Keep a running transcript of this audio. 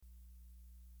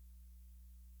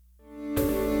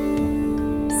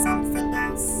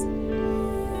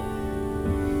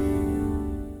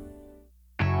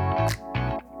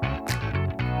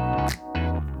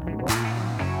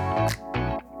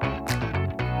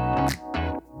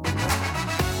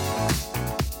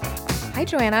Hi,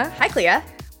 Joanna. Hi, Clea.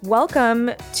 Welcome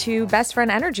to Best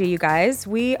Friend Energy, you guys.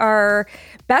 We are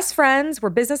best friends, we're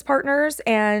business partners,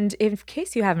 and in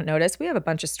case you haven't noticed, we have a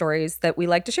bunch of stories that we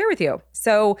like to share with you.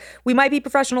 So we might be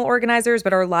professional organizers,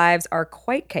 but our lives are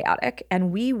quite chaotic,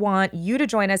 and we want you to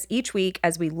join us each week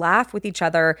as we laugh with each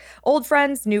other, old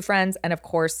friends, new friends, and of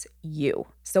course, you.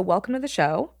 So welcome to the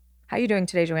show. How are you doing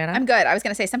today, Joanna? I'm good. I was going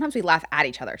to say, sometimes we laugh at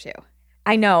each other, too.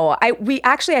 I know. We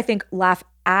actually, I think, laugh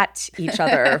at each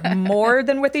other more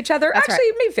than with each other. That's actually,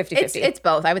 right. maybe 50-50. It's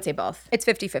both. I would say both. It's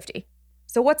 50-50.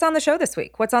 So what's on the show this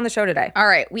week? What's on the show today? All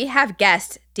right. We have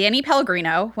guest Danny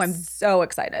Pellegrino, who I'm so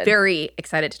excited. very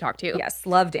excited to talk to. Yes,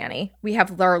 love Danny. We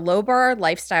have our low bar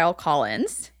lifestyle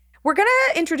call-ins. We're going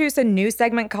to introduce a new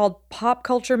segment called Pop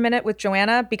Culture Minute with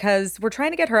Joanna because we're trying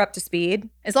to get her up to speed.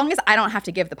 As long as I don't have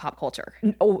to give the pop culture.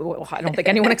 Oh, I don't think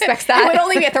anyone expects that. It would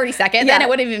only be a 30-second, then it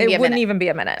wouldn't even be a minute. It wouldn't even be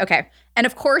a minute. Okay. And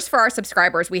of course, for our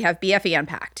subscribers, we have BFE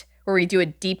Unpacked, where we do a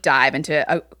deep dive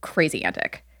into a crazy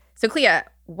antic. So, Clea,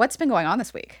 what's been going on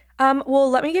this week? Well,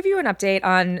 let me give you an update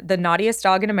on the naughtiest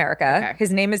dog in America. Okay.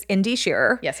 His name is Indy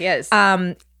Shearer. Yes, he is.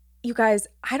 You guys,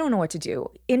 I don't know what to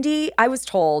do. Indy, I was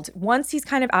told once he's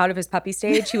kind of out of his puppy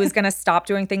stage, he was going to stop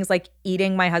doing things like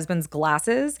eating my husband's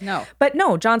glasses. No. But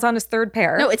no, John's on his third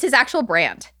pair. No, it's his actual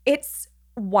brand. It's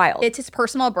wild. It's his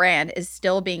personal brand is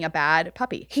still being a bad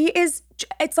puppy.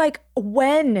 It's like,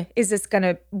 when's this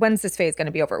phase going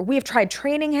to be over? We've tried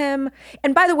training him.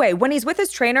 And by the way, when he's with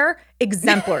his trainer,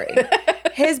 exemplary.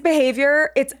 His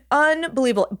behavior, it's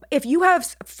unbelievable. If you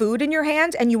have food in your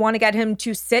hand and you want to get him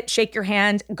to sit, shake your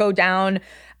hand, go down,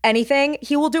 anything,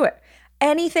 he will do it.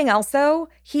 Anything else, though,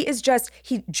 he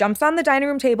jumps on the dining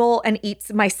room table and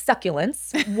eats my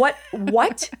succulents.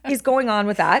 What is going on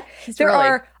with that? There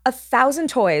are 1,000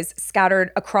 toys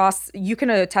scattered across. You can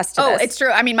attest to this. Oh, it's true.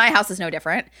 I mean, my house is no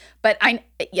different. But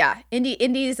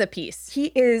Indy is a piece. He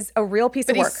is a real piece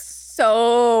of work. He's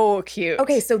so cute.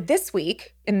 Okay, so this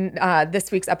week, in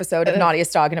this week's episode of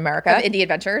Naughtiest Dog in America. Of Indy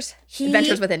Adventures.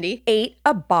 Adventures with Indy. Ate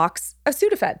a box of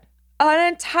Sudafed.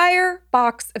 An entire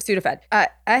box of Sudafed. I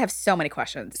have so many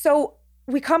questions. So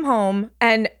we come home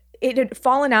and it had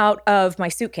fallen out of my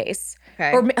suitcase.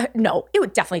 Okay. Or no,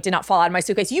 it definitely did not fall out of my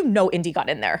suitcase. You know Indy got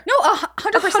in there. No,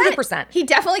 100%. 100%. He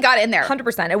definitely got in there.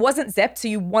 100%. It wasn't zipped, so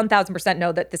you 1,000%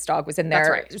 know that this dog was in there. That's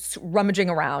right. Just rummaging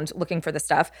around looking for the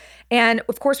stuff. And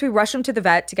of course, we rushed him to the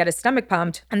vet to get his stomach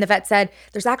pumped. And the vet said,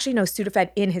 there's actually no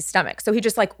Sudafed in his stomach. So he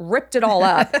just ripped it all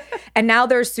up. And now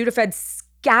there's Sudafed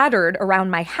scattered around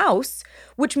my house,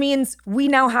 which means we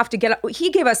now have to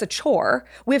he gave us a chore.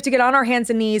 We have to get on our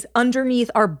hands and knees underneath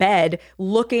our bed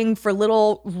looking for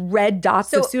little red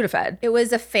dots of Sudafed. It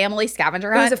was a family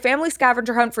scavenger hunt? It was a family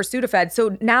scavenger hunt for Sudafed.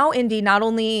 So now Indy not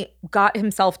only got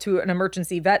himself to an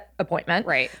emergency vet appointment,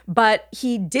 right, but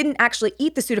he didn't actually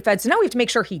eat the Sudafed. So now we have to make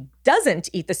sure he doesn't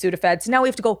eat the Sudafed. So now we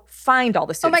have to go find all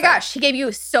the Sudafed. Oh my gosh, he gave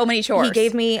you so many chores. He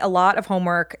gave me a lot of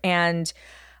homework, and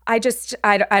I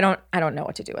don't know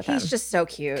what to do with him. He's just so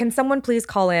cute. Can someone please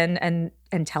call in and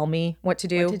tell me what to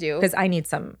do? Because I need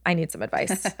some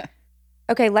advice.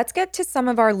 Okay, let's get to some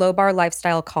of our low bar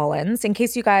lifestyle call-ins. In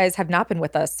case you guys have not been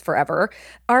with us forever,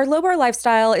 our low bar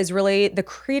lifestyle is really the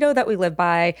credo that we live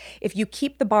by. If you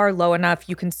keep the bar low enough,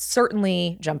 you can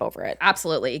certainly jump over it.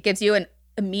 Absolutely. It gives you an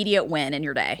immediate win in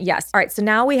your day. Yes. All right, so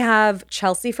now we have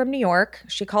Chelsea from New York.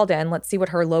 She called in. Let's see what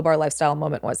her low bar lifestyle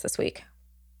moment was this week.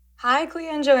 Hi, Clea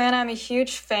and Joanna. I'm a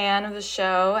huge fan of the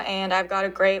show, and I've got a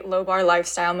great low bar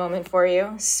lifestyle moment for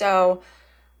you. So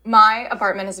my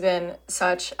apartment has been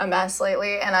such a mess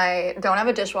lately, and I don't have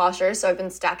a dishwasher, so I've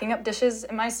been stacking up dishes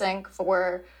in my sink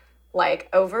for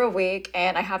over a week,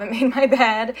 and I haven't made my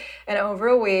bed in over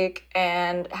a week,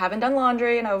 and haven't done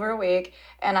laundry in over a week,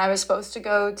 and I was supposed to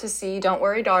go to see Don't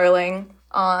Worry Darling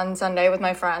on Sunday with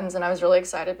my friends, and I was really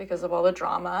excited because of all the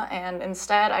drama, and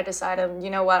instead I decided, you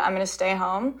know what, I'm going to stay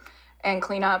home and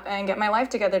clean up and get my life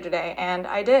together today, and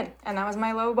I did, and that was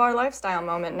my low bar lifestyle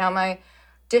moment. Now my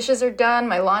dishes are done,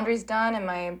 my laundry's done, and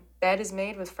my bed is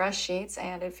made with fresh sheets,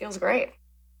 and it feels great.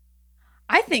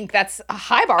 I think that's a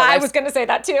high bar. I was going to say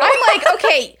that too. I'm like,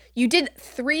 okay, you did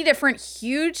 3 different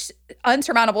huge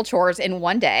unsurmountable chores in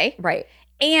one day. Right.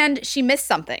 And she missed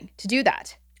something to do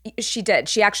that. She did.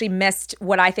 She actually missed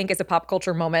what I think is a pop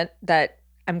culture moment that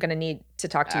I'm going to need to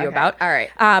talk to you about. All right.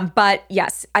 But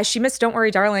yes, she missed Don't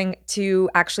Worry Darling to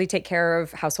actually take care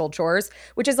of household chores,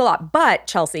 which is a lot. But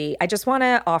Chelsea, I just want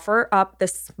to offer up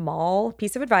this small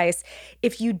piece of advice.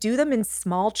 If you do them in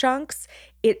small chunks,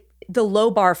 the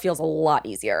low bar feels a lot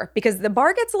easier because the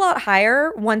bar gets a lot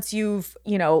higher once you've,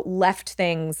 left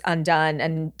things undone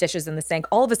and dishes in the sink.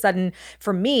 All of a sudden,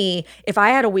 for me, if I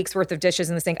had a week's worth of dishes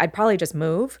in the sink, I'd probably just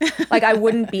move. Like I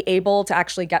wouldn't be able to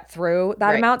actually get through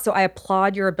that amount. So I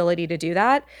applaud your ability to do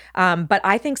that. But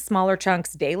I think smaller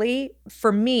chunks daily,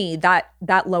 for me, that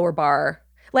lower bar.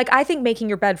 Like, I think making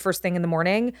your bed first thing in the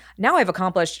morning, now I've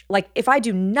accomplished, like, if I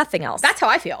do nothing else. That's how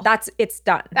I feel. It's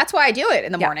done. That's why I do it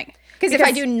in the morning. Because if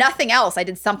I do nothing else, I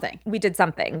did something. We did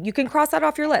something. You can cross that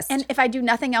off your list. And if I do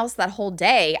nothing else that whole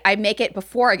day, I make it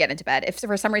before I get into bed. If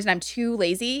for some reason I'm too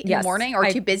lazy in the morning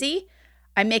or too busy,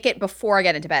 I make it before I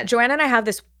get into bed. Joanna and I have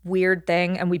this weird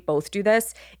thing, and we both do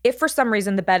this. If for some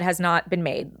reason the bed has not been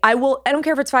made, I don't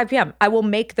care if it's 5 p.m. I will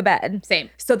make the bed. Same.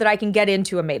 So that I can get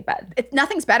into a made bed.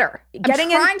 Nothing's better.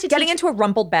 Getting into a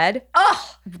rumpled bed.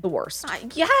 Oh, the worst.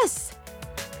 Yes.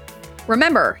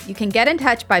 Remember, you can get in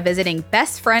touch by visiting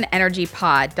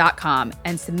bestfriendenergypod.com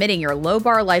and submitting your low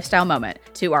bar lifestyle moment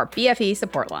to our BFE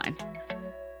support line.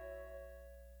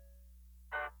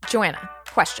 Joanna,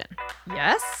 question.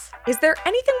 Yes? Is there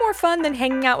anything more fun than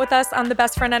hanging out with us on the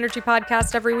Best Friend Energy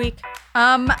podcast every week?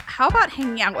 How about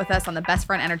hanging out with us on the Best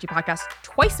Friend Energy podcast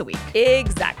twice a week?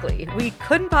 Exactly. We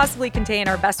couldn't possibly contain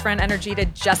our best friend energy to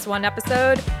just one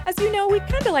episode. As you know, we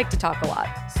kind of like to talk a lot.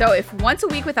 So if once a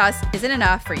week with us isn't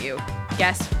enough for you,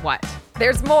 guess what?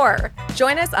 There's more.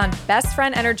 Join us on Best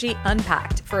Friend Energy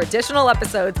Unpacked for additional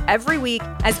episodes every week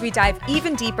as we dive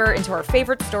even deeper into our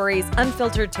favorite stories,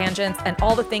 unfiltered tangents, and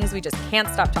all the things we just can't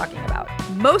stop talking about.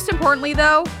 Most importantly,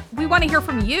 though, we want to hear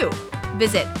from you.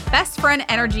 Visit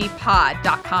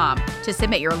bestfriendenergypod.com to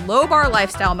submit your low bar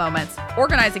lifestyle moments,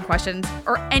 organizing questions,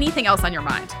 or anything else on your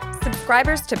mind.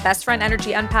 Subscribers to Best Friend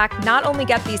Energy Unpacked not only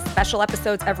get these special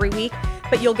episodes every week,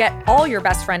 but you'll get all your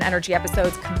Best Friend Energy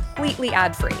episodes completely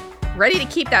ad-free. Ready to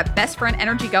keep that Best Friend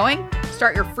Energy going?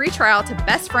 Start your free trial to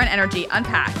Best Friend Energy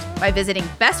Unpacked by visiting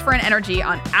Best Friend Energy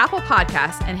on Apple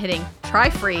Podcasts and hitting Try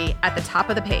Free at the top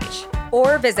of the page.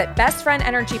 Or visit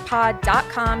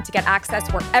bestfriendenergypod.com to get access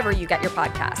wherever you get your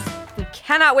podcasts. We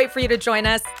cannot wait for you to join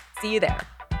us. See you there.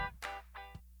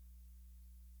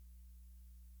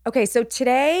 Okay, so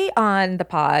today on the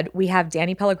pod, we have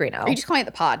Danny Pellegrino. Are you just calling it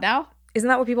the pod now? Isn't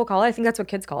that what people call it? I think that's what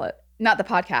kids call it. Not the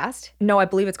podcast? No, I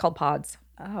believe it's called pods.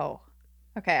 Oh.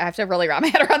 Okay, I have to really wrap my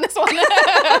head around this one.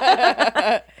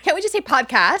 Can't we just say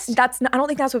podcast? I don't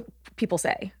think that's what people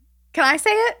say. Can I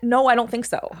say it? No, I don't think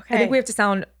so. Okay. I think we have to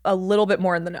sound a little bit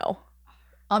more in the know.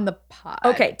 On the pod.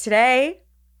 Okay, today,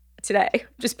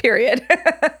 just period.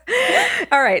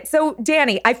 All right. So,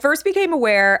 Danny, I first became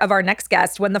aware of our next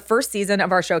guest when the first season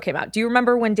of our show came out. Do you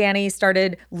remember when Danny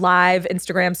started live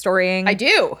Instagram storying? I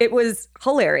do. It was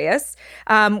hilarious.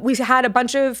 We had a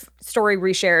bunch of story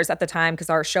reshares at the time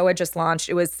because our show had just launched.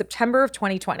 It was September of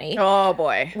 2020. Oh,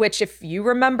 boy. Which, if you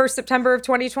remember September of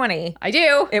 2020. I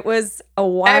do. It was a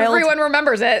wild... Everyone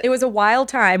remembers it. It was a wild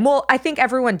time. Well, I think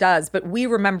everyone does, but we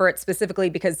remember it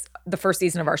specifically because the first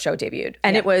season of our show debuted.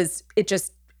 And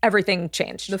everything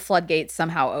changed. The floodgates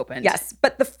somehow opened. Yes.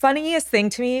 But the funniest thing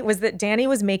to me was that Danny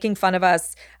was making fun of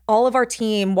us. All of our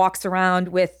team walks around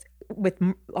with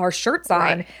our shirts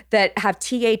on that have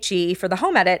THE for the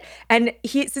home edit. And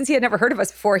since he had never heard of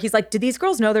us before, he's like, do these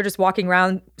girls know they're just walking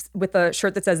around with a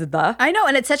shirt that says the? I know.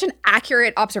 And it's such an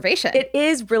accurate observation. It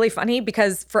is really funny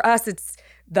because for us, it's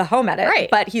the home edit.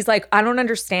 Right. But he's like, I don't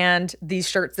understand these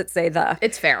shirts that say the.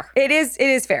 It's fair. It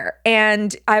is fair.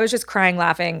 And I was just crying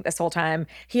laughing this whole time.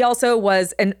 He also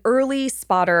was an early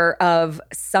spotter of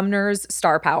Sumner's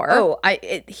star power. Oh,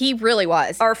 he really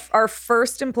was. Our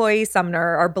first employee,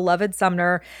 Sumner, our beloved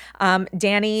Sumner.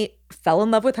 Danny fell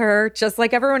in love with her just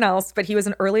like everyone else, but he was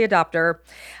an early adopter.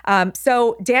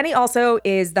 So Danny also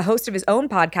is the host of his own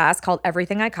podcast called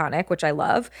Everything Iconic, which I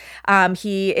love.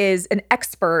 He is an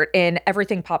expert in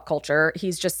everything pop culture.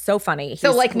 He's just so funny. He's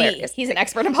hilarious. He's an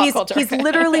expert in pop culture. He's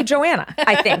literally Joanna,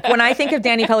 I think. When I think of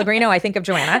Danny Pellegrino, I think of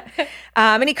Joanna.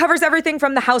 And he covers everything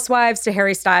from The Housewives to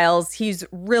Harry Styles. He's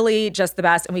really just the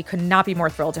best, and we could not be more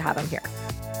thrilled to have him here.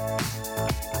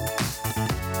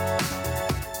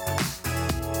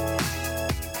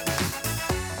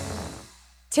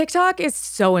 TikTok is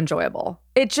so enjoyable.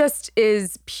 It just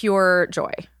is pure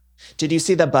joy. Did you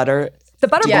see the butter? The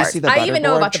butterboard. Yes, see the I even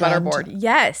know about trend? the butterboard.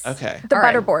 Yes. Okay. The All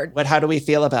right. butterboard. How do we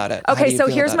feel about it? How do Okay, you so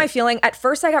feel here's about my it? feeling. At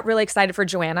first, I got really excited for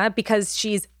Joanna because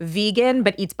she's vegan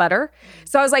but eats butter.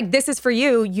 So I was like, this is for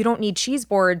you. You don't need cheese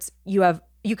boards. You have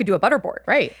you could do a butterboard.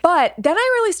 Right. But then I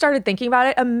really started thinking about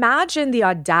it. Imagine the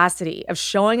audacity of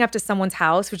showing up to someone's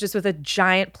house, which is with a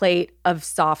giant plate of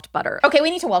soft butter. Okay, we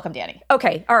need to welcome Danny.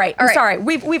 Okay, all right. I'm sorry.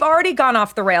 We've already gone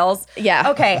off the rails. Yeah.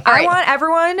 Okay, All I right. want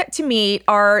everyone to meet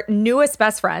our newest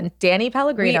best friend, Danny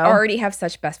Pellegrino. We already have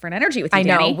such best friend energy with you, I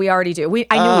know, Danny. we already do.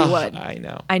 I knew we would. I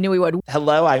know. I knew we would.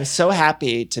 Hello, I'm so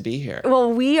happy to be here.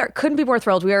 Well, couldn't be more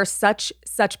thrilled. We are such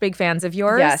big fans of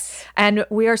yours. Yes. And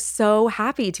we are so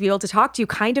happy to be able to talk to you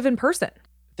kind of in person.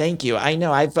 Thank you. I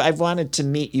know I've wanted to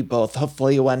meet you both.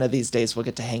 Hopefully one of these days we'll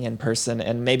get to hang in person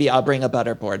and maybe I'll bring a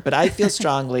butterboard. But I feel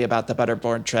strongly about the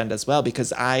butterboard trend as well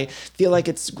because I feel like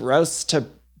it's gross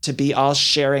to be all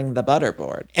sharing the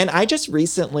butterboard. And I just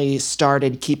recently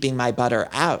started keeping my butter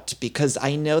out because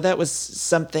I know that was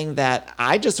something that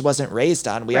I just wasn't raised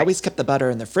on. We always kept the butter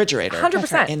in the refrigerator.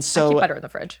 100%. And so I keep butter in the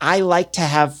fridge. I like to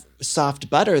have soft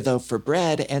butter though for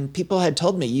bread, and people had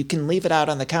told me you can leave it out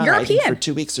on the counter I think, for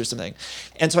 2 weeks or something.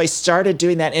 And so I started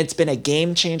doing that, and it's been a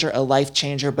game changer, a life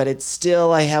changer, but it's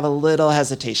still, I have a little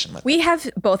hesitation with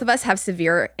it. Both of us have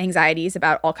severe anxieties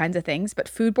about all kinds of things, but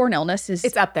foodborne illness is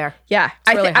It's up there. Yeah,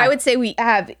 really high. I would say we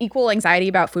have equal anxiety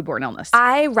about foodborne illness.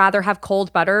 I rather have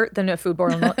cold butter than a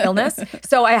foodborne illness.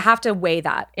 So I have to weigh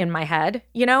that in my head,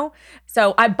 you know?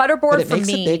 So butterboard But it for makes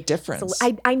me. a big difference.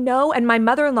 So I know, and my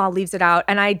mother-in-law leaves it out,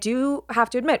 and I do have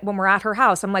to admit, when we're at her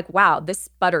house, I'm like, wow, this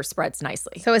butter spreads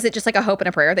nicely. So is it just like a hope and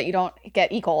a prayer that you don't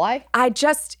get E. coli? I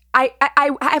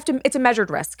have to, it's a measured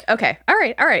risk. Okay. All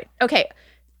right. Okay.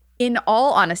 In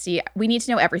all honesty, we need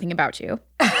to know everything about you.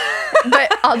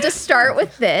 But I'll just start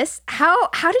with this. How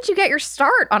did you get your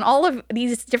start on all of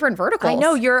these different verticals? I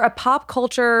know you're a pop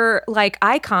culture like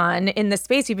icon in this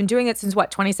space. You've been doing it since what,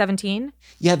 2017?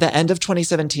 Yeah, the end of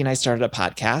 2017, I started a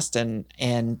podcast,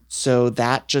 and so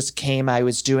that just came. I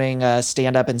was doing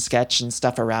stand-up and sketch and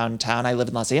stuff around town. I live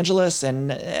in Los Angeles,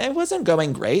 and it wasn't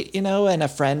going great, you know. And a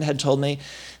friend had told me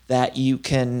that you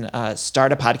can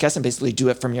start a podcast and basically do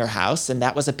it from your house, and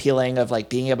that was appealing of like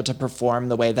being able to perform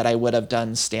the way that I would have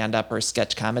done stand-up or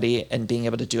sketch comedy and being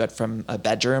able to do it from a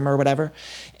bedroom or whatever.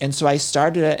 And so I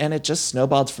started it, and it just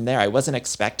snowballed from there. I wasn't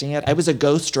expecting it. I was a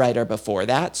ghostwriter before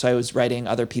that, so I was writing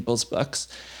other people's books.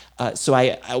 So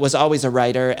I was always a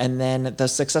writer, and then the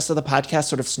success of the podcast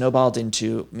sort of snowballed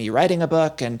into me writing a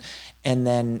book and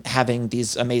then having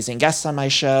these amazing guests on my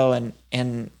show,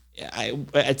 and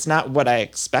it's not what I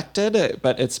expected,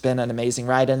 but it's been an amazing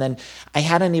ride. And then I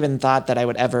hadn't even thought that I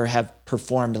would ever have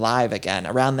performed live again.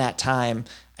 Around that time,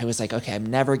 I was like, okay, I'm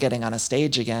never getting on a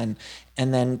stage again.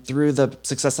 And then through the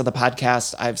success of the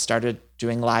podcast, I've started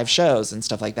doing live shows and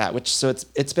stuff like that, so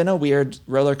it's been a weird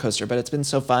roller coaster, but it's been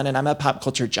so fun. And I'm a pop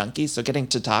culture junkie, so getting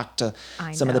to talk to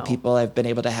some of the people I've been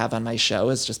able to have on my show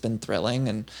has just been thrilling.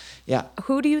 And yeah.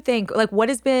 Who do you think, like, what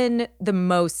has been the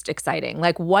most exciting?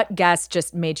 Like, what guest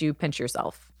just made you pinch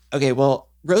yourself? Okay, well,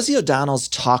 Rosie O'Donnell's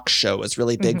talk show was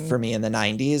really big for me in the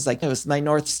 90s. Like, it was my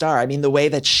North Star. I mean, the way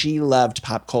that she loved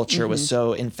pop culture was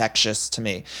so infectious to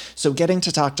me. So getting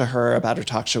to talk to her about her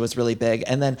talk show was really big.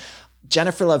 And then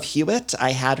Jennifer Love Hewitt,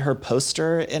 I had her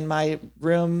poster in my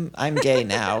room. I'm gay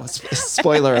now.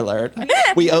 Spoiler alert.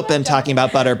 We opened talking about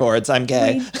butterboards. I'm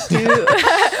gay.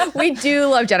 We do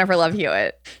love Jennifer Love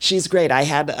Hewitt. She's great. I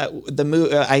had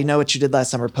I Know What You Did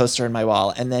Last Summer poster in my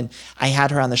wall. And then I had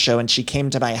her on the show, and she came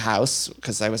to my house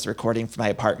because I was recording from my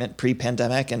apartment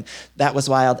pre-pandemic, and that was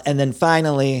wild. And then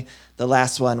finally, the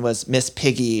last one was Miss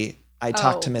Piggy. I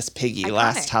talked to Miss Piggy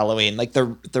last Halloween, like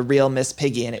the real Miss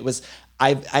Piggy. And it was,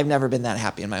 I've never been that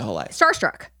happy in my whole life.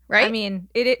 Starstruck, right? I mean,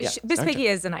 Miss Piggy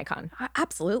is an icon.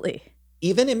 Absolutely.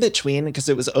 Even in between, because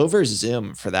it was over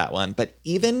Zoom for that one, but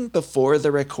even before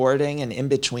the recording and in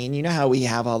between, you know how we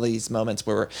have all these moments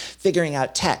where we're figuring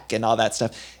out tech and all that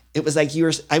stuff. It was like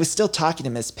I was still talking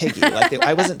to Miss Piggy. Like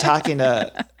I wasn't talking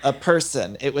to a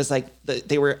person. It was like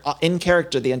they were in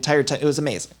character the entire time. It was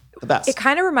amazing. The best. It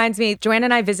kind of reminds me, Joanna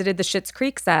and I visited the Schitt's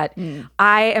Creek set.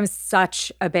 I am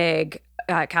such a big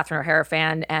Catherine O'Hara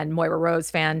fan and Moira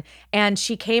Rose fan. And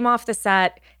she came off the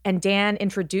set and Dan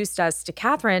introduced us to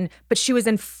Catherine, but she was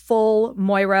in full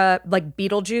Moira, like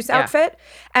Beetlejuice outfit.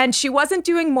 And she wasn't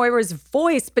doing Moira's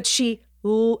voice, but she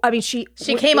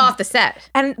came off the set.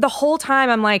 And the whole time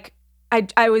I'm like,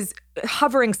 I was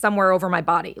hovering somewhere over my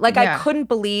body. Like I couldn't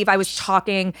believe I was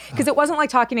talking, because it wasn't like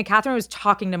talking to Catherine, I was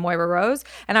talking to Moira Rose.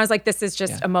 And I was like, this is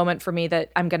just a moment for me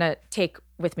that I'm going to take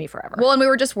with me forever. Well, and we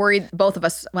were just worried, both of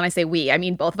us, when I say we, I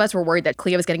mean both of us were worried that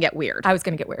Clea was going to get weird. I was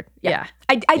going to get weird. Yeah. Yeah.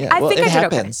 I think I did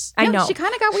happens. okay. I know. She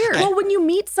kind of got weird. Well, when you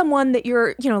meet someone that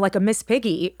you're, like a Miss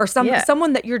Piggy or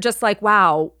someone that you're just like,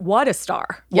 wow, what a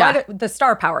star. Yeah. The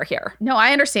star power here. No,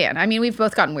 I understand. I mean, we've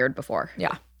both gotten weird before.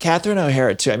 Yeah. Catherine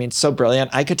O'Hara, too. I mean, so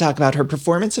brilliant. I could talk about her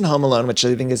performance in Home Alone, which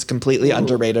I think is completely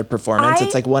underrated performance.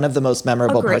 It's like one of the most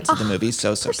memorable agree. parts of the movie.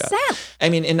 So good. 100%. I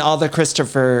mean, in all the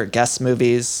Christopher Guest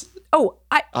movies,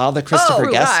 all the Christopher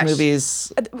Guest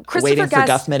movies, Waiting for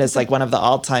Guffman is like one of the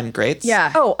all-time greats.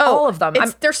 Yeah. All of them.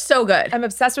 They're so good. I'm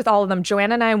obsessed with all of them.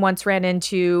 Joanna and I once ran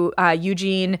into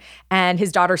Eugene and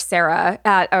his daughter Sarah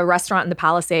at a restaurant in the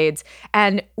Palisades.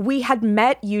 And we had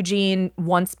met Eugene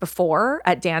once before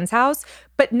at Dan's house,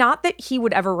 but not that he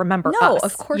would ever remember No, us.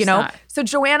 of course not. So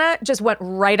Joanna just went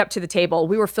right up to the table.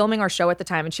 We were filming our show at the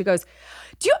time, and she goes,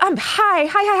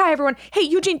 hi, everyone. Hey,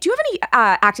 Eugene, do you have any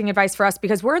acting advice for us?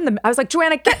 Because we're in the, I was like,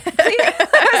 Joanna, please.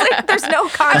 I was like, there's no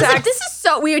contact. I was like, this is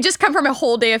so, we had just come from a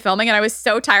whole day of filming and I was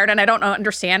so tired and I don't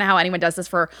understand how anyone does this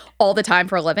for all the time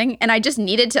for a living. And I just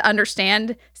needed to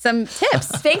understand some tips.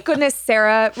 Thank goodness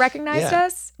Sarah recognized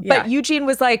us. But Eugene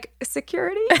was like,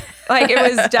 security? Like, it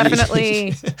was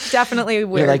definitely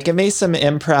weird. You're like, give me some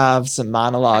improv, some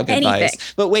monologue Anything.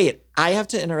 advice. But wait, I have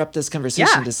to interrupt this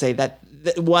conversation to say that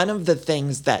one of the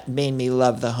things that made me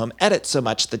love The Home Edit so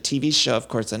much, the TV show, of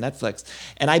course, on Netflix,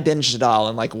 and I binged it all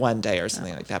in like one day or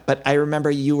something like that. But I remember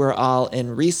you were all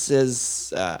in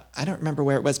Reese's, I don't remember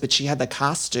where it was, but she had the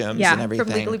costumes and everything.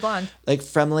 From Legally Blonde. Like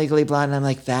from Legally Blonde. And I'm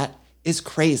like, that is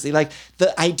crazy. Like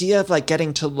the idea of like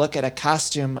getting to look at a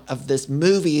costume of this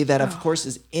movie that of course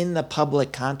is in the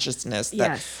public consciousness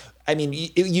that I mean,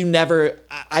 you never,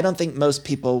 I don't think most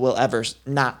people will ever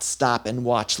not stop and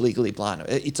watch Legally Blonde.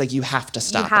 It's like you have to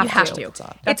stop. You have to. It's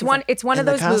on. It's one of And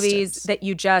the those movies costumes. that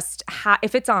you just,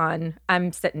 if it's on,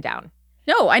 I'm sitting down.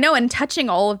 No, I know. And touching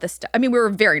all of this stuff. I mean, we were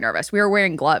very nervous. We were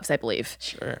wearing gloves, I believe.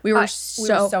 Sure. We were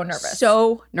so nervous.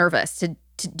 So nervous to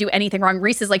do anything wrong.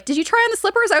 Reese is like, did you try on the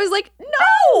slippers? I was like,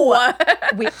 no.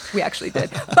 We actually did.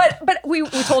 But we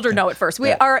told her no at first.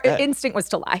 Our instinct was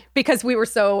to lie because we were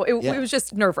it was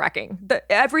just nerve-wracking.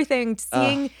 Everything,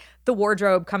 seeing the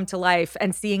wardrobe come to life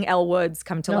and seeing Elle Woods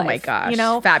come to life. Oh my gosh. You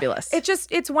know? Fabulous.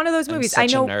 It's one of those movies. such I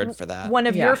know a nerd for that. One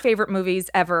of your favorite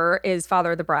movies ever is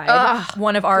Father of the Bride.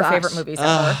 One of our favorite movies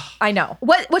ever. I know.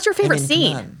 What's your favorite come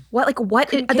scene? on. What?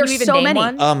 Can There's you even so name many.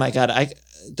 one? Oh my God.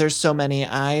 There's so many.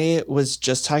 I was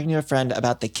just talking to a friend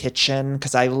about the kitchen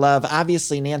because I love,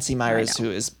 obviously, Nancy Myers,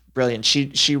 who is brilliant.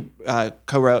 She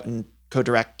co-wrote and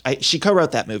she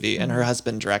co-wrote that movie and her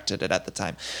husband directed it at the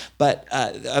time. But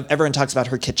everyone talks about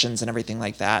her kitchens and everything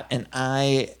like that. And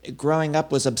I, growing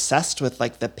up, was obsessed with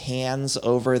like the pans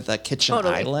over the kitchen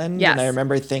island. Yes. And I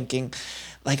remember thinking,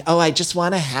 like, oh, I just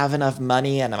want to have enough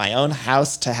money and my own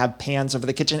house to have pans over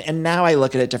the kitchen. And now I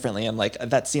look at it differently. And like,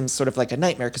 that seems sort of like a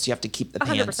nightmare because you have to keep the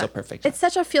pans so perfect. It's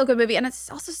such a feel-good movie. And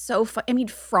it's also so fun. I mean,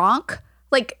 Franck,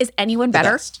 like, is anyone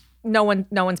better? Best. No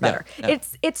one's better. No.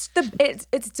 It's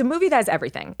a movie that has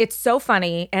everything. It's so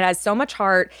funny. It has so much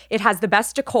heart. It has the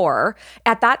best decor.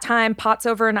 At that time, pots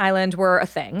over an island were a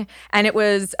thing, and it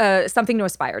was something to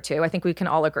aspire to. I think we can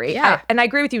all agree. Yeah. And I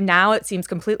agree with you. Now it seems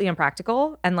completely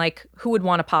impractical, and like, who would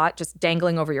want a pot just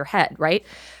dangling over your head, right?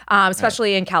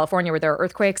 Especially in California where there are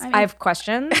earthquakes. I have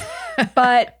questions,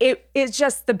 but it is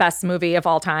just the best movie of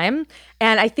all time.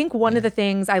 And I think one of the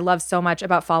things I love so much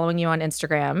about following you on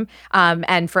Instagram,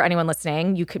 and for anyone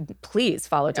listening, you could please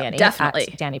follow Danny. Definitely.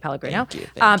 At Danny Pellegrino.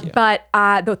 Thank you. But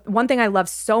the one thing I love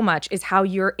so much is how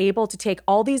you're able to take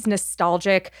all these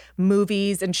nostalgic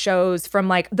movies and shows from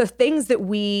like the things that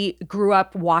we grew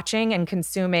up watching and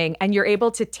consuming, and you're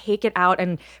able to take it out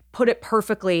and put it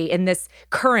perfectly in this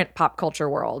current pop culture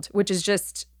world, which is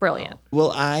just brilliant.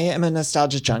 Well, I am a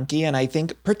nostalgia junkie, and I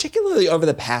think particularly over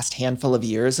the past handful of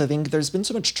years, I think there's been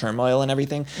so much turmoil and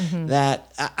everything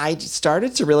that I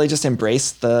started to really just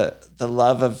embrace the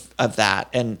love of that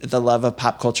and the love of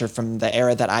pop culture from the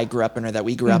era that I grew up in or that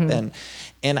we grew up in.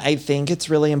 And I think it's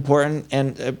really important,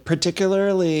 and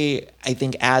particularly, I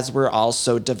think as we're all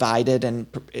so divided and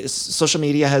social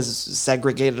media has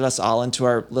segregated us all into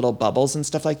our little bubbles and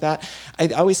stuff like that, I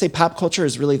always say pop culture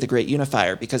is really the great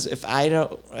unifier, because if I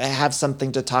don't have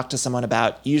something to talk to someone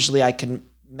about, usually I can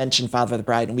mention Father of the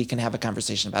Bride and we can have a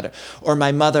conversation about it. Or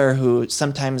my mother, who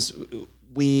sometimes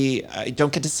we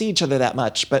don't get to see each other that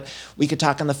much, but we could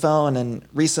talk on the phone. And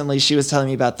recently she was telling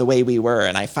me about The Way We Were,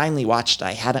 and I finally watched it.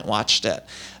 I hadn't watched it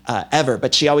ever,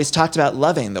 but she always talked about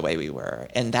loving The Way We Were.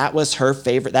 And that is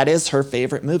her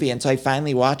favorite movie. And so I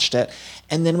finally watched it.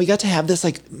 And then we got to have this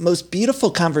like most beautiful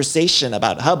conversation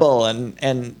about Hubble and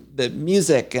the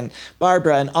music and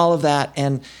Barbara and all of that.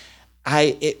 And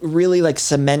it really like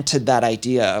cemented that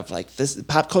idea of like this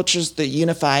pop culture's the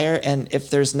unifier, and if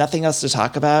there's nothing else to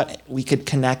talk about, we could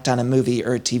connect on a movie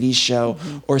or a TV show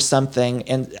or something.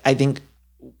 And I think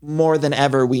more than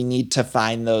ever we need to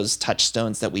find those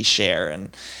touchstones that we share,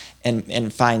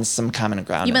 and find some common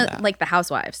ground You in meant that. like the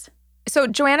Housewives. So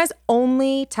Joanna's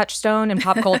only touchstone in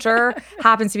pop culture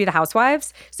happens to be the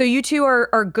Housewives. So you two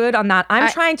are good on that. I'm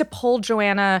trying to pull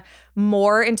Joanna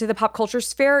more into the pop culture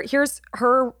sphere. Here's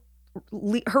her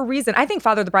reason. I think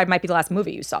Father of the Bride might be the last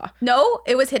movie you saw. No,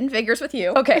 it was Hidden Figures with you.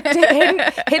 Okay.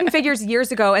 Hidden Figures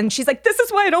years ago. And she's like, this is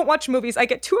why I don't watch movies. I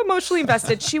get too emotionally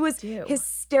invested. She was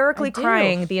hysterically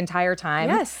crying the entire time.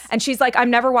 Yes. And she's like, I'm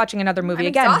never watching another movie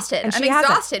again. Exhausted. And I'm she hasn't.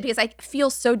 exhausted because I feel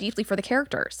so deeply for the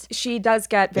characters. She does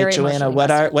get very Joanna, emotionally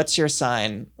invested. what's your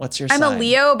sign? What's your I'm sign? a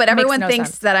Leo, but everyone no thinks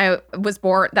sense. that I was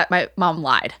born, that my mom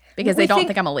lied because they don't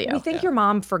think I'm a Leo. We think your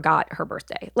mom forgot her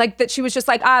birthday. Like that she was just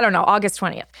like, I don't know, August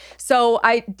 20th. So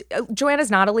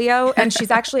Joanna's not a Leo, and she's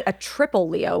actually a triple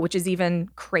Leo, which is even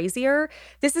crazier.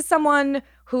 This is someone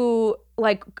who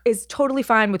like is totally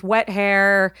fine with wet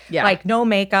hair, like no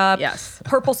makeup,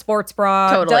 purple sports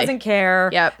bra, doesn't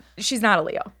care. Yep. She's not a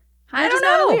Leo. I don't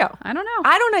Not a know. Leo. I don't know.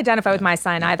 I don't identify with my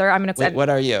sign either. I'm an Wait, what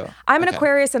are you? I'm an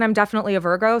Aquarius, and I'm definitely a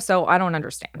Virgo, so I don't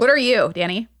understand. What are you,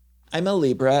 Danny? I'm a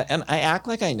Libra, and I act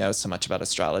like I know so much about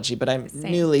astrology, but I'm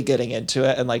newly getting into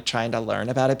it and like trying to learn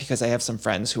about it because I have some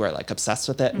friends who are like obsessed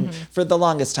with it. And for the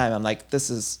longest time, I'm like, this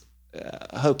is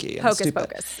hokey and Hocus stupid.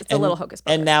 pocus. It's a little hocus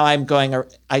pocus. And now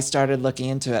I started looking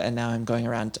into it, and now I'm going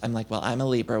around. I'm like, well, I'm a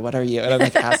Libra. What are you? And I'm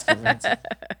like asking.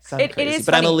 Sound crazy, is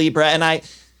but I'm a funny. Libra, and I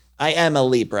am a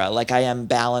Libra. Like I am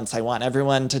balanced. I want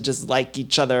everyone to just like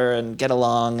each other and get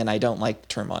along, and I don't like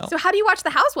turmoil. So how do you watch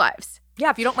The Housewives? Yeah,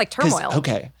 if you don't like turmoil.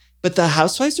 Okay. But The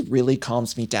Housewives really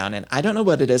calms me down. And I don't know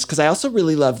what it is because I also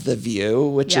really love The View,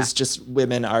 which is just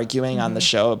women arguing on the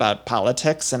show about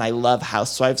politics. And I love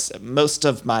Housewives. Most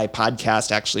of my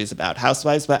podcast actually is about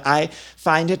Housewives, but I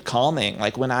find it calming.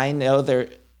 Like when I know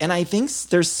and I think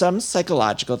there's some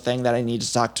psychological thing that I need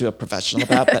to talk to a professional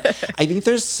about, but I think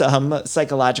there's some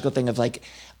psychological thing of like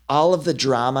all of the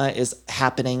drama is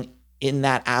happening in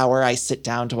that hour I sit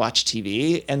down to watch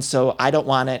TV. And so I don't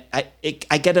want it.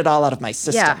 I get it all out of my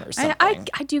system or something.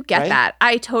 I do get right? that.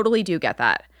 I totally do get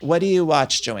that. What do you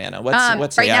watch, Joanna?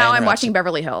 What's right now I'm interrupted. watching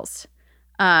Beverly Hills.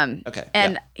 Okay.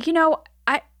 And you know,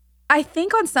 I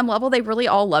think on some level they really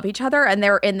all love each other and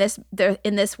they're in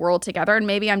this world together. And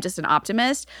maybe I'm just an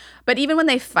optimist, but even when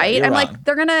they fight, you're I'm wrong. like,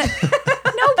 they're gonna.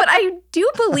 No, but I do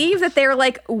believe that they're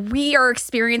like, we are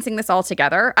experiencing this all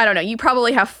together. I don't know. You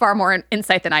probably have far more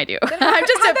insight than I do. How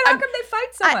come they fight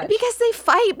so much? Because they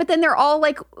fight, but then they're all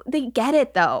like, they get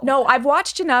it though. No, I've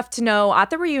watched enough to know at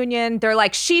the reunion, they're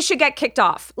like, she should get kicked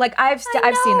off. Like I've seen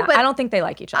that. but I don't think they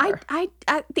like each other. I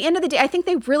at the end of the day, I think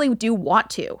they really do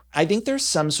want to. I think there's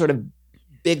some sort of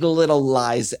Big Little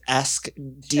Lies-esque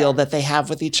deal that they have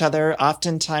with each other.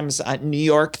 Oftentimes, New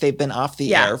York, they've been off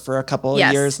the air for a couple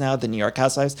of years now, the New York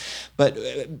Housewives. But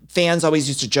fans always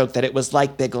used to joke that it was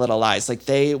like Big Little Lies. Like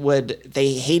they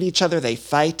hate each other, they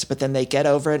fight, but then they get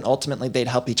over it, and ultimately they'd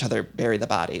help each other bury the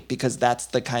body because that's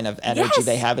the kind of energy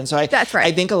they have. And so That's right.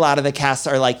 I think a lot of the casts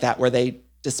are like that, where they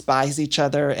despise each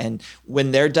other, and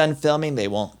when they're done filming, they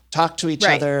won't talk to each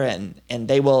other, and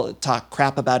they will talk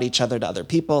crap about each other to other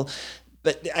people.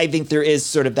 But I think there is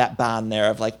sort of that bond there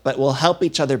of like, but we'll help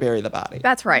each other bury the body.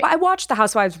 That's right. I watched The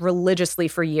Housewives religiously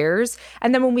for years.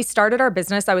 And then when we started our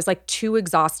business, I was like too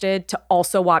exhausted to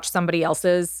also watch somebody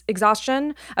else's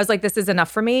exhaustion. I was like, this is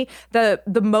enough for me. The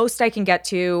most I can get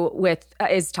to with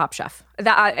is Top Chef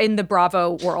in the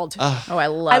Bravo world. I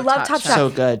love Top Chef. So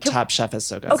good. Top Chef is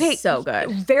so good. Okay, so good.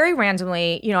 Very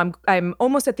randomly, you know, I'm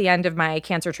almost at the end of my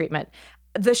cancer treatment.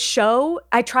 The show,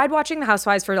 I tried watching The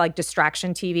Housewives for like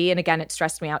distraction TV, and again, it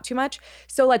stressed me out too much.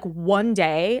 So like one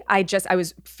day, I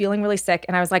was feeling really sick,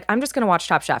 and I was like, I'm just gonna watch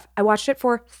Top Chef. I watched it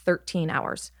for 13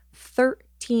 hours.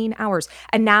 13 hours.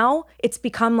 And now it's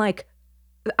become like,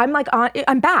 I'm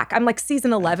back. I'm like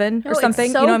season 11 or something.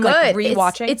 It's so you know, I'm like good.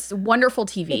 rewatching. It's wonderful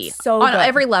TV. It's so on good.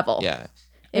 every level. Yeah.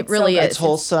 It really so is. It's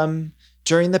wholesome.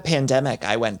 During the pandemic,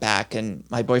 I went back and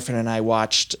my boyfriend and I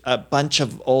watched a bunch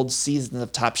of old seasons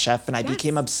of Top Chef, and I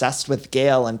became obsessed with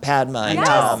Gail and Padma and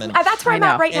Tom. And That's where I'm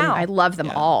at right And now. I love them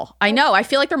all. I know. I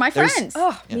feel like they're my friends.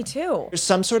 Oh, me too. there's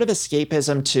some sort of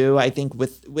escapism too. I think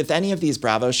with any of these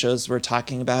Bravo shows we're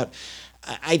talking about,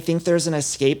 I think there's an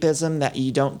escapism that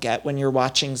you don't get when you're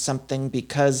watching something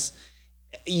because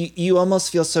you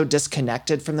almost feel so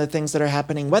disconnected from the things that are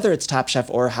happening, whether it's Top Chef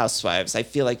or Housewives. I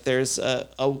feel like there's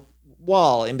a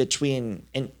wall in between,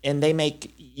 and they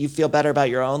make you feel better about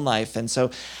your own life. And so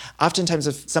oftentimes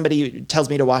if somebody tells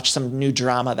me to watch some new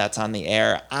drama that's on the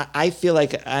air, I feel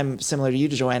like I'm similar to you,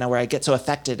 Joanna, where I get so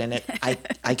affected and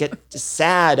I get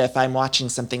sad if I'm watching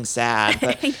something sad.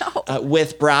 But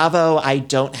with Bravo, I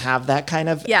don't have that kind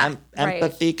of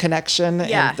empathy connection.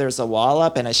 Yeah. And there's a wall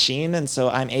up and a sheen. And so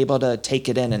I'm able to take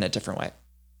it in a different way.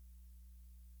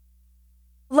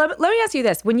 Let me ask you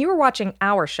this. When you were watching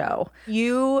our show,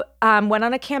 you went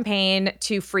on a campaign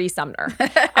to free Sumner.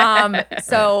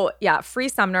 Free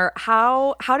Sumner.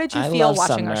 How did you feel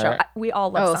watching our show? We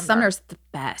all love Sumner. Sumner's the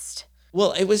best.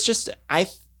 Well, it was just,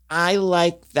 I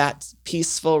like that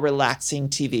peaceful, relaxing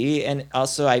TV. And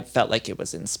also I felt like it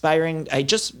was inspiring. I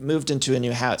just moved into a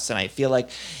new house and I feel like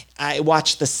I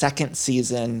watched the second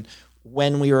season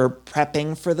when we were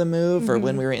prepping for the move or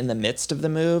when we were in the midst of the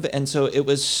move. And so it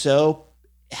was so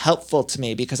helpful to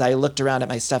me because I looked around at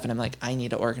my stuff and I'm like, I need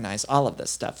to organize all of this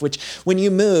stuff, which when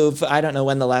you move, I don't know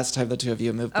when the last time the two of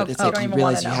you moved, but it's like you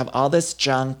realize you have all this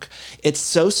junk. It's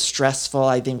so stressful.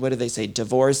 I think, what do they say?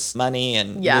 Divorce, money,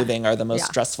 and moving are the most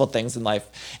stressful things in life.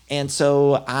 And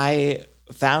so I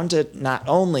found it not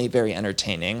only very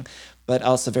entertaining, but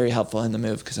also very helpful in the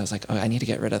move because I was like, I need to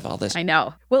get rid of all this. I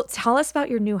know. Well, tell us about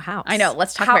your new house. I know.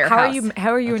 Let's talk about your house.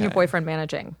 How are you and your boyfriend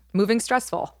managing? Moving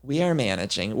stressful. We are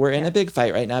managing. We're in a big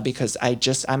fight right now because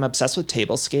I'm obsessed with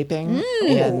tablescaping.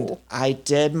 And I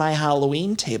did my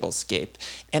Halloween tablescape.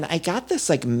 And I got this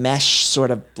like mesh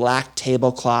sort of black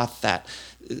tablecloth that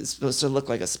is supposed to look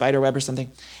like a spider web or something.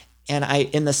 And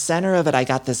in the center of it, I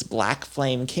got this black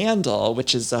flame candle,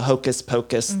 which is a hocus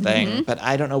pocus thing, but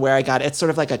I don't know where I got it. It's sort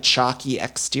of like a chalky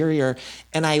exterior.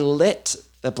 And I lit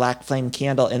the black flame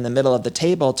candle in the middle of the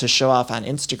table to show off on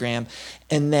Instagram.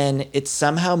 And then it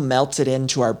somehow melted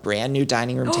into our brand new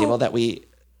dining room table that we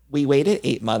waited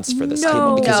 8 months for this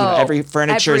table because every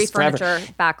furniture is forever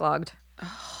backlogged.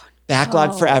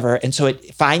 Backlog forever. And so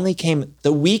it finally came.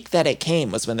 The week that it came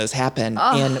was when this happened.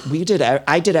 And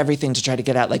I did everything to try to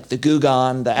get out like the goo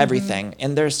gone, the everything.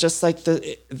 And there's just like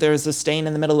there's a stain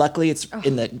in the middle. Luckily it's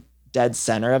in the dead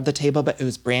center of the table, but it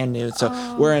was brand new.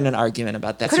 So we're in an argument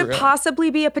about that. Could it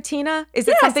possibly be a patina? Is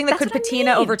it something that could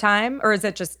patina over time? Or is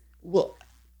it just... Well,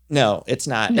 no, it's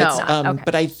not. No. It's, Okay.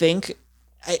 But I think...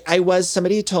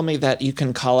 somebody told me that you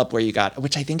can call up where you got,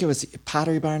 which I think it was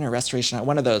Pottery Barn or Restoration,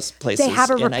 one of those places. They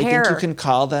have a and repair. I think you can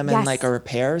call them and like a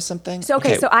repair or something. So,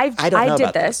 so I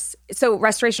did this. So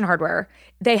Restoration Hardware,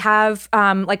 they have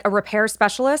like a repair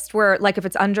specialist where like if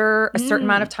it's under a certain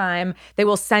amount of time, they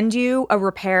will send you a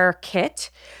repair kit.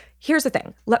 Here's the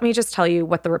thing. Let me just tell you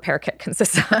what the repair kit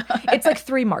consists of. It's like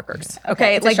 3 markers.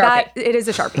 Okay. It's like a Sharpie. that. It is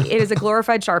a Sharpie. It is a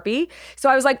glorified Sharpie.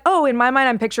 So I was like, in my mind,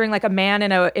 I'm picturing like a man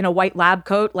in a white lab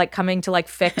coat, like coming to like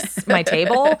fix my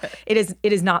table. It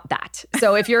is not that.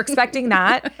 So if you're expecting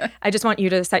that, I just want you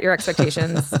to set your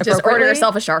expectations. Just order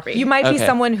yourself a Sharpie. You might be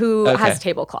someone who has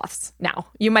tablecloths now.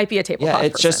 You might be a tablecloth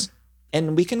it's person. just,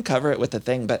 and we can cover it with the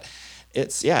thing, but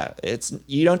it's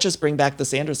you don't just bring back the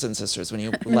Sanderson sisters when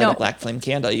you light a black flame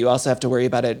candle. You also have to worry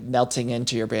about it melting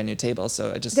into your brand new table.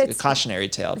 So just a cautionary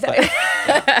tale. But,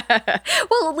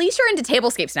 Well, at least you're into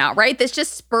tablescapes now, right? This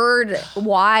just spurred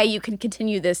why you can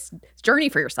continue this journey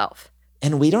for yourself.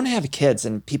 And we don't have kids,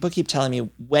 and people keep telling me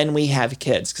when we have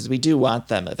kids, because we do want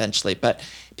them eventually, but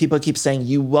people keep saying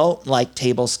you won't like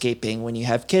tablescaping when you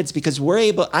have kids because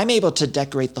I'm able to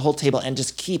decorate the whole table and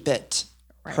just keep it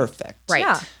perfect. Right.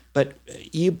 Yeah. But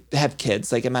you have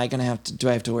kids. Like, do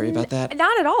I have to worry about that?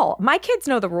 Not at all. My kids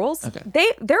know the rules.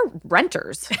 Okay. They're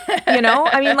renters.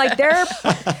 I mean, like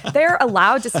they're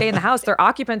allowed to stay in the house. They're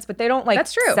occupants, but they don't like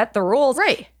set the rules.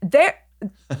 Right. They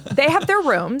have their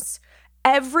rooms.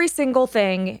 Every single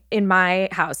thing in my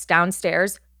house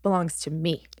downstairs belongs to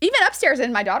me. Even upstairs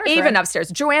in my daughter's room. Even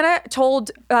upstairs. Joanna told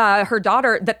her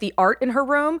daughter that the art in her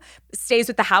room stays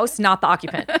with the house, not the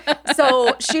occupant.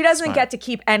 So she doesn't get to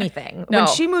keep anything. No. When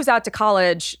she moves out to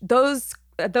college, those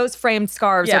framed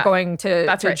scarves are going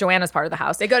to Joanna's part of the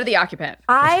house. They go to the occupant.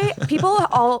 People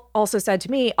also said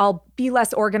to me, I'll be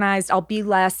less organized. I'll be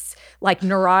less like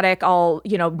neurotic. I'll,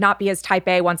 not be as type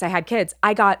A once I had kids.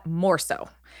 I got more so.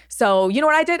 So you know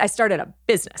what I did? I started a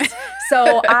business.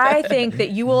 So I think that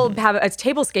you will have a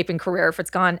tablescaping career if it's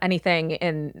gone anything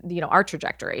in our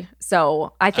trajectory.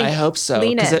 So I think I hope so.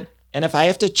 lean in. And if I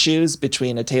have to choose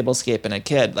between a tablescape and a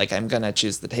kid, like I'm gonna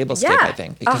choose the tablescape, Yeah, I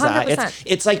think, because 100%.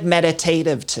 it's like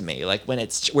meditative to me. Like when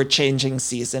we're changing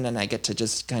season and I get to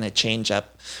just kind of change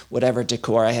up whatever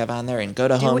decor I have on there and go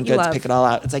to Home what you Goods, love. pick it all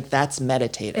out. It's like that's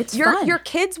meditative. It's fun. Your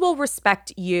kids will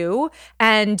respect you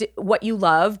and what you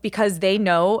love because they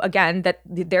know, again, that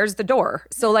there's the door.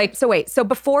 So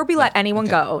before we let anyone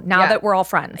go, now Yeah. that we're all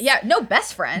friends. Yeah, no,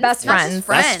 best friends. Best Not friends. just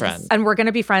friends. Best friends. And we're going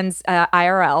to be friends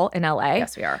IRL in LA.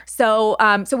 Yes, we are. So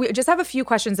we just have a few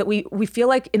questions that we feel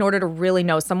like in order to really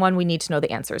know someone, we need to know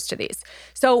the answers to these.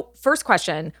 So first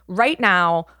question, right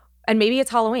now, and maybe it's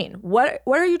Halloween. What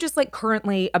are you just like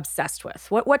currently obsessed with?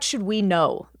 What should we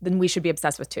know then we should be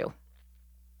obsessed with too?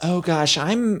 Oh gosh,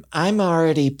 I'm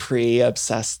already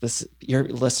pre-obsessed. Your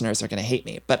listeners are going to hate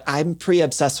me, but I'm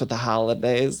pre-obsessed with the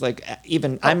holidays. Like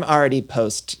I'm already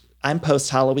post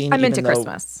Halloween. I'm into even though-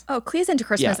 Christmas. Oh, Clea's into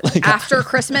Christmas Yeah, like- after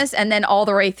Christmas and then all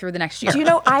the way through the next year. Do you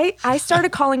know, I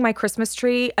started calling my Christmas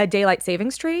tree a daylight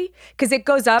savings tree because it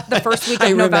goes up the first week of I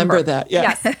November. remember that. Yeah.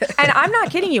 Yes. And I'm not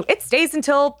kidding you. It stays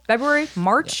until February,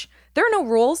 March. There are no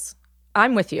rules.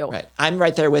 I'm with you. Right. I'm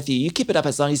right there with you. You keep it up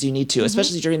as long as you need to,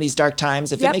 especially during these dark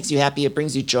times. If Yep. it makes you happy, it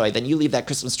brings you joy, then you leave that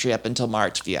Christmas tree up until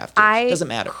March if you have to. I Doesn't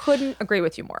matter. couldn't agree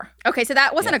with you more. Okay, so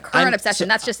that wasn't a current I'm- obsession. so-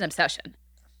 That's just an obsession.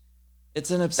 It's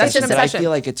an just obsession, an but I obsession. feel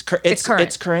like it's current.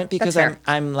 It's current because That's fair.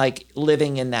 I'm like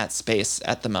living in that space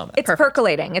at the moment. It's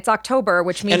percolating. It's October,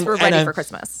 which means And- we're and ready I'm- for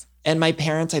Christmas. And my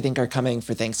parents, I think, are coming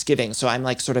for Thanksgiving. So I'm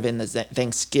like sort of in the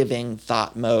Thanksgiving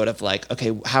thought mode of like,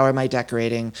 okay, how am I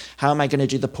decorating? How am I going to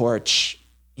do the porch?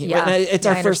 Yeah. It's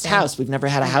Yeah, our I first understand. house. We've never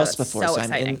had a house it's before. so So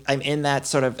exciting. I'm in that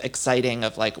sort of exciting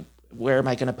of like, where am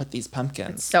I going to put these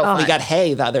pumpkins? so fun. We got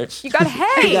hay the other. You got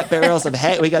hay. We got barrels of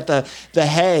hay. We got the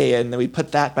hay, and then we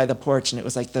put that by the porch, and it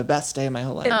was like the best day of my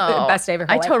whole life. Oh, Best day of your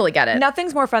whole I life. totally get it.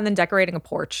 Nothing's more fun than decorating a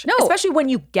porch. No. Especially when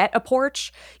you get a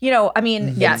porch. You know, I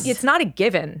mean, Yes. it's not a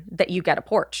given that you get a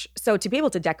porch. So to be able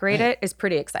to decorate it is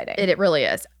pretty exciting. It really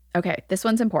is. Okay, this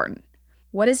one's important.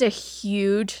 What is a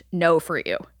huge no for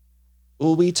you?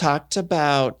 Well, we talked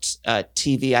about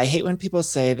TV. I hate when people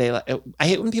say I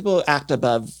hate when people act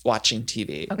above watching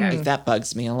TV. Okay. Like, that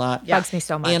bugs me a lot. Bugs me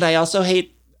so much. And I also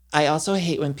hate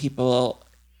when people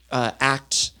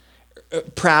act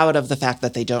proud of the fact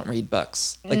that they don't read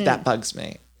books. Like that bugs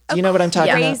me. Do you know what I'm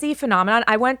talking about? Crazy phenomenon.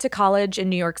 I went to college in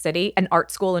New York City, an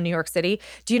art school in New York City.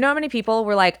 Do you know how many people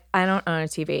were like, I don't own a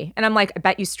TV? And I'm like, I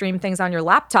bet you stream things on your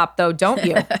laptop though, don't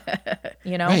you?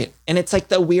 You know? Right. And it's like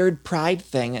the weird pride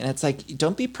thing. And it's like,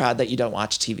 don't be proud that you don't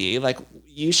watch TV. Like,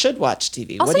 you should watch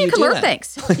TV. Also, what are you you can doing? learn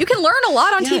things. You can learn a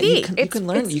lot on Yeah, TV. you can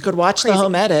learn. it's You could watch the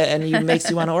home edit and it makes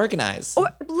you want to organize. Or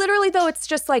literally though, it's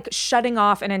just like shutting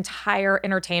off an entire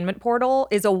entertainment portal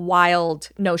is a wild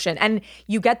notion. And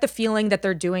you get the feeling that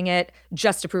they're doing it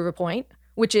just to prove a point,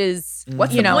 which is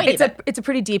What's the point it's of it's a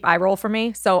pretty deep eye roll for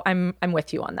me. So I'm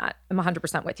with you on that. I'm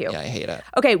 100% with you. Yeah, I hate it.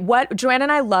 Okay, Joanna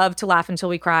and I love to laugh until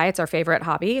we cry. It's our favorite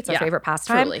hobby. It's our Yeah, favorite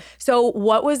pastime. truly. So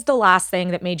what was the last thing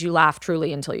that made you laugh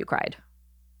truly until you cried?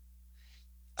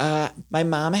 My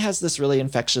mom has this really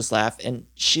infectious laugh, and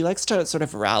she likes to sort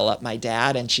of rile up my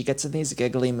dad, and she gets in these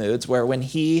giggly moods where when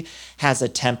he has a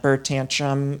temper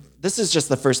tantrum, this is just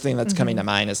the first thing that's coming to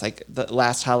mind is like the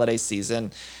last holiday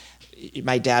season.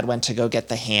 My dad went to go get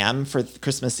the ham for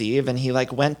Christmas Eve, and he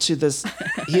went to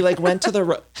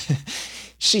the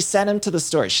she sent him to the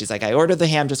store. She's like, I ordered the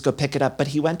ham, just go pick it up. But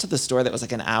he went to the store that was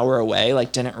like an hour away,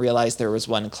 like didn't realize there was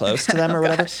one close to them or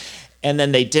whatever. And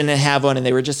then they didn't have one and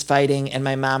they were just fighting. And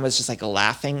my mom was just like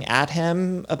laughing at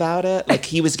him about it. Like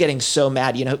he was getting so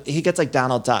mad. You know, he gets like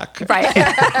Donald Duck. Right.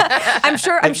 I'm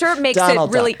sure it makes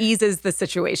Donald it really Duck. eases the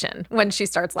situation when she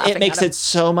starts laughing. It makes at him. it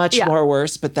so much Yeah. more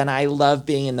worse, but then I love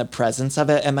being in the presence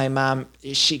of it. And my mom,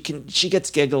 she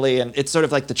gets giggly, and it's sort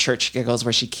of like the church giggles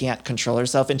where she can't control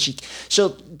herself, and she'll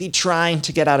be trying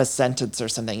to get out a sentence or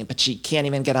something, but she can't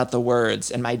even get out the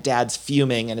words. And my dad's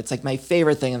fuming, and it's like my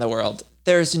favorite thing in the world.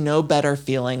 There's no better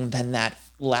feeling than that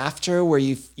laughter where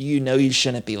you know you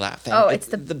shouldn't be laughing. Oh, it's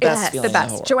the best best. feeling the in the best.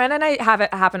 whole world. Joanna and I have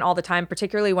it happen all the time,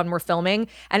 particularly when we're filming,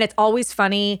 and it's always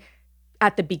funny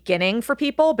at the beginning for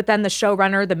people, but then the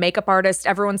showrunner, the makeup artist,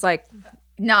 everyone's like,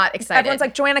 Not excited. everyone's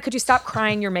like, Joanna, could you stop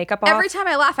crying your makeup off? Every time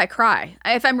I laugh, I cry.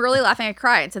 If I'm really laughing, I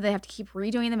cry. And so they have to keep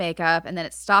redoing the makeup, and then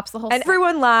it stops the whole And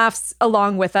everyone laughs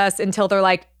along with us until they're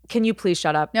like, can you please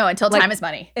shut up? No, until Like, time is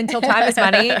money. Until time is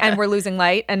money and we're losing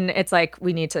light, and it's like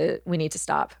we need to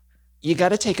stop. You got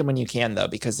to take them when you can, though,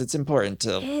 because it's important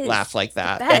to laugh like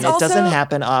that. best. And it Also, doesn't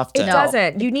happen often. It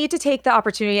doesn't. You need to take the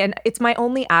opportunity, and it's my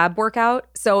only ab workout.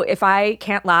 So if I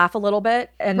can't laugh a little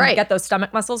bit and Right. get those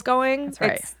stomach muscles going, That's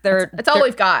right. they're That's all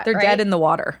we've got, They're right? dead in the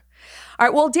water. All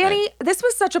right. Well, Danny, this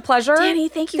was such a pleasure. Danny,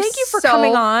 thank you for so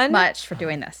coming on. much for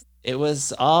doing this. It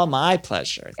was all my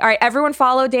pleasure. All right. Everyone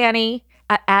follow Danny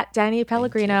at Danny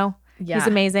Pellegrino. Yeah. He's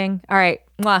amazing. All right.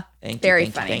 Mwah. Thank you. Very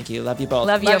Thank funny. you. Thank you. Love you both.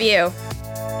 Love you. Love you.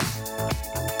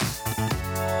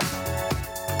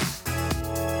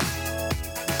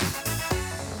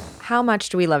 How much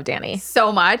do we love Danny?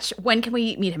 So much. When can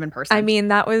we meet him in person? I mean,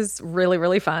 that was really,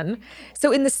 really fun.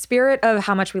 So in the spirit of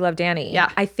how much we love Danny, Yeah.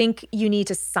 I think you need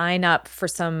to sign up for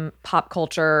some pop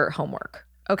culture homework.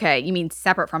 Okay, you mean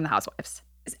separate from the Housewives?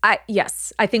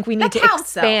 Yes, I think we need That to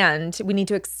counts, though. expand. We need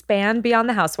to expand beyond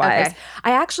the Housewives. Okay.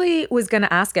 I actually was going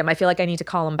to ask him. I feel like I need to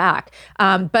call him back.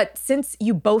 But since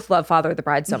you both love Father of the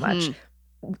Bride so much,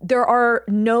 there are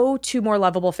no two more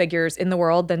lovable figures in the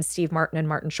world than Steve Martin and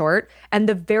Martin Short. And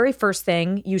the very first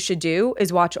thing you should do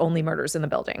is watch Only Murders in the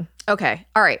Building. Okay,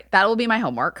 all right. That will be my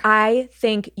homework. I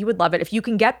think you would love it if you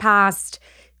can get past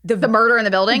The murder in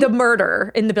the building? the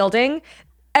murder in the building.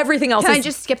 Everything else Can is I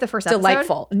just skip the first episode?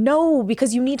 delightful. No,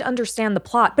 because you need to understand the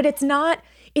plot. But it's not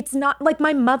like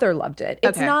my mother loved it.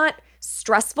 It's Okay. not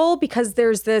stressful because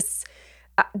there's this,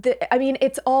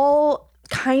 it's all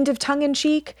kind of tongue in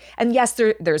cheek. And yes,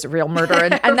 there's a real murder.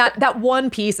 And that one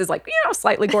piece is like,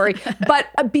 slightly gory.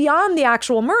 But beyond the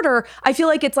actual murder, I feel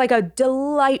like it's like a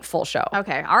delightful show.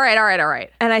 Okay, all right.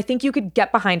 And I think you could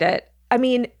get behind it. I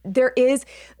mean, there is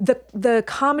the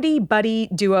comedy buddy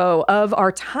duo of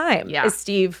our time is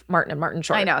Steve Martin and Martin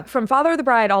Short. I know. From Father of the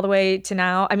Bride all the way to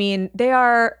now. I mean, they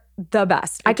are the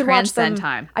best. I could watch them. transcend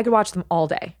time. I could watch them all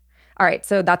day. All right,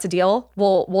 so that's a deal.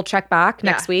 We'll check back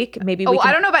next week. Maybe we can.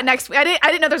 I don't know about next week. I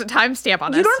didn't know there's a timestamp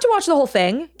on this. You don't have to watch the whole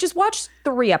thing. Just watch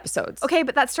 3 episodes. Okay,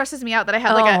 but that stresses me out that I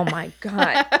have like Oh my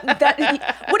God. What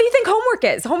do you think homework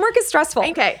is? Homework is stressful.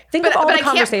 Okay. Think of all the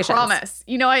conversations. I can't promise.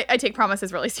 I take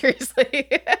promises really seriously.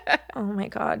 Oh my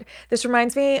God. This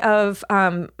reminds me of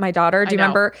my daughter. Do you I know.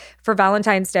 remember for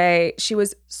Valentine's Day, she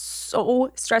was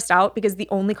so stressed out because the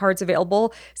only cards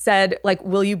available said like,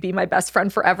 will you be my best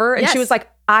friend forever? And she Yes. was like,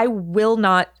 I will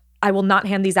not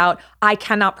hand these out. I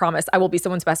cannot promise I will be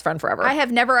someone's best friend forever. I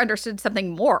have never understood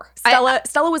something more. Stella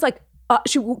was like,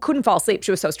 she couldn't fall asleep.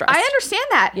 She was so stressed. I understand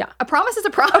that. Yeah. A promise is a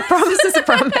promise. Promise is a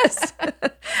promise.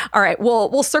 All right.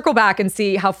 We'll circle back and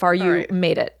see how far you right.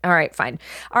 made it. All right, fine.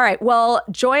 All right. Well,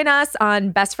 join us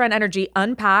on Best Friend Energy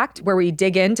Unpacked, where we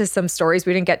dig into some stories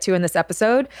we didn't get to in this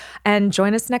episode. And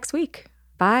join us next week.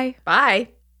 Bye. Bye.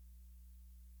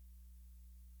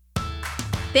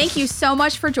 Thank you so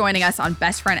much for joining us on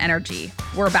Best Friend Energy.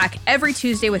 We're back every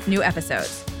Tuesday with new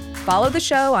episodes. Follow the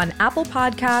show on Apple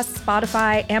Podcasts,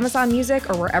 Spotify, Amazon Music,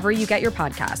 or wherever you get your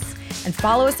podcasts. And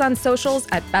follow us on socials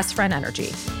at Best Friend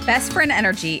Energy. Best Friend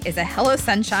Energy is a Hello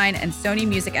Sunshine and Sony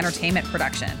Music Entertainment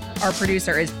production. Our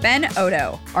producer is Ben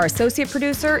Odo. Our associate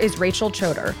producer is Rachel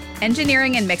Choder.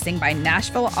 Engineering and mixing by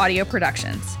Nashville Audio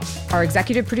Productions. Our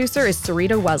executive producer is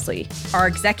Sarita Wesley. Our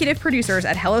executive producers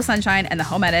at Hello Sunshine and The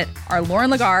Home Edit are Lauren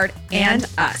Lagarde and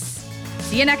us.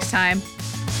 See you next time.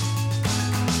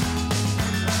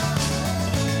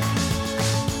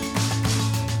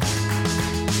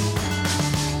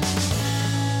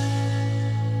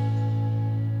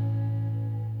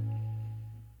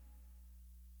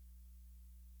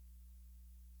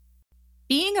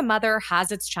 Being a mother has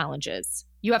its challenges.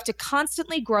 You have to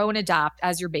constantly grow and adapt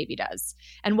as your baby does.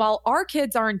 And while our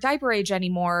kids aren't diaper age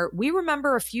anymore, we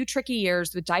remember a few tricky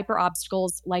years with diaper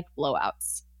obstacles like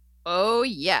blowouts. Oh,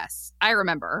 yes, I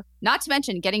remember. Not to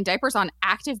mention getting diapers on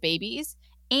active babies.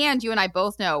 And you and I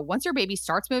both know once your baby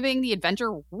starts moving, the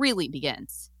adventure really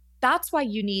begins. That's why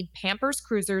you need Pampers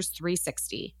Cruisers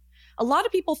 360. A lot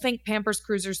of people think Pampers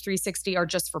Cruisers 360 are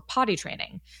just for potty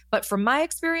training, but from my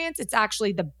experience, it's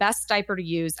actually the best diaper to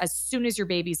use as soon as your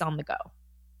baby's on the go.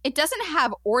 It doesn't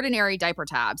have ordinary diaper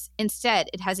tabs. Instead,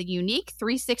 it has a unique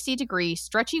 360-degree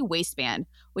stretchy waistband,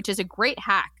 which is a great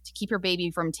hack to keep your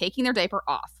baby from taking their diaper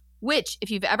off, which,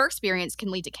 if you've ever experienced, can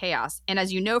lead to chaos. And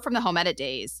as you know from the Home Edit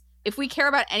days, if we care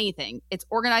about anything, it's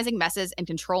organizing messes and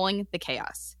controlling the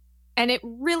chaos. And it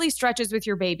really stretches with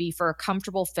your baby for a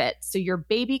comfortable fit so your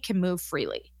baby can move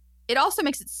freely. It also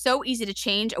makes it so easy to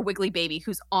change a wiggly baby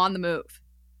who's on the move.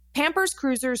 Pampers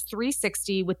Cruisers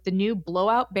 360 with the new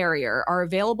blowout barrier are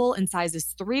available in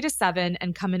sizes 3 to 7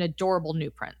 and come in adorable new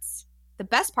prints. The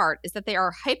best part is that they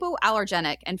are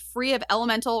hypoallergenic and free of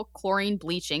elemental chlorine,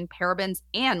 bleaching, parabens,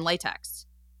 and latex.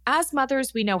 As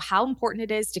mothers, we know how important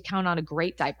it is to count on a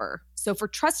great diaper. So for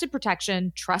trusted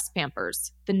protection, trust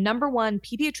Pampers, the #1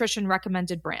 pediatrician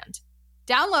recommended brand.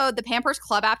 Download the Pampers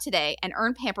Club app today and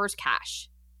earn Pampers Cash.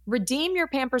 Redeem your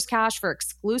Pampers Cash for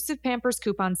exclusive Pampers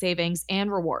coupon savings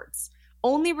and rewards.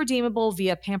 Only redeemable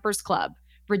via Pampers Club.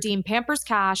 Redeem Pampers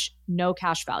Cash, no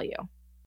cash value.